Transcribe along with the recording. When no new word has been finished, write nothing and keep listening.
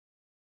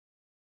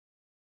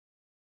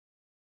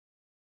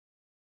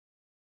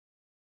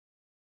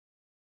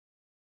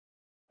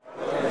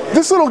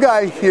This little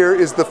guy here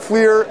is the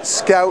FLIR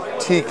Scout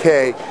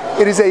TK.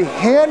 It is a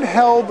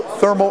handheld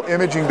thermal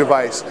imaging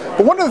device.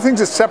 But one of the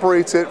things that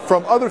separates it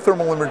from other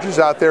thermal imagers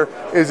out there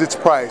is its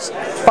price.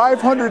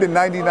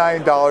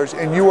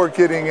 $599, and you are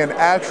getting an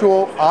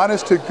actual,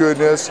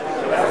 honest-to-goodness,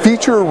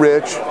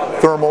 feature-rich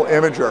thermal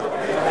imager.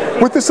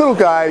 With this little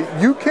guy,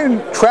 you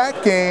can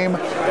track game,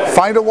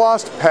 find a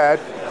lost pet,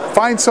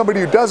 find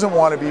somebody who doesn't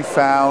want to be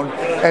found,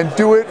 and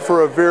do it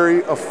for a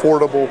very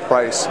affordable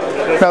price.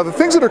 Now, the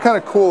things that are kind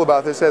of cool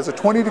about this: it has a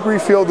 20-degree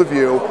field of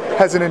view,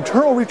 has an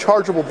internal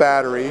rechargeable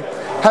battery,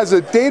 has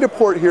a data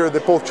port here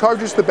that both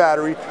charges the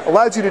battery,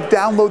 allows you to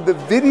download the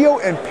video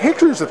and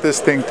pictures that this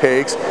thing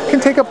takes, can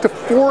take up to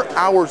 4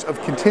 hours of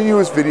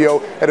continuous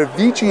video at a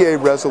VGA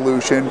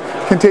resolution,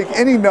 can take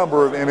any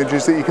number of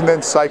images that you can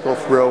then cycle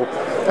through.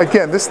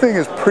 Again, this thing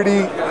is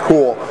pretty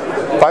cool.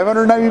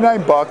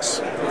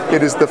 $599.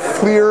 It is the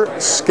FLIR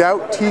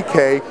Scout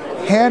TK,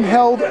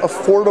 handheld,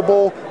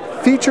 affordable,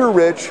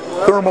 feature-rich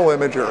thermal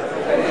imager.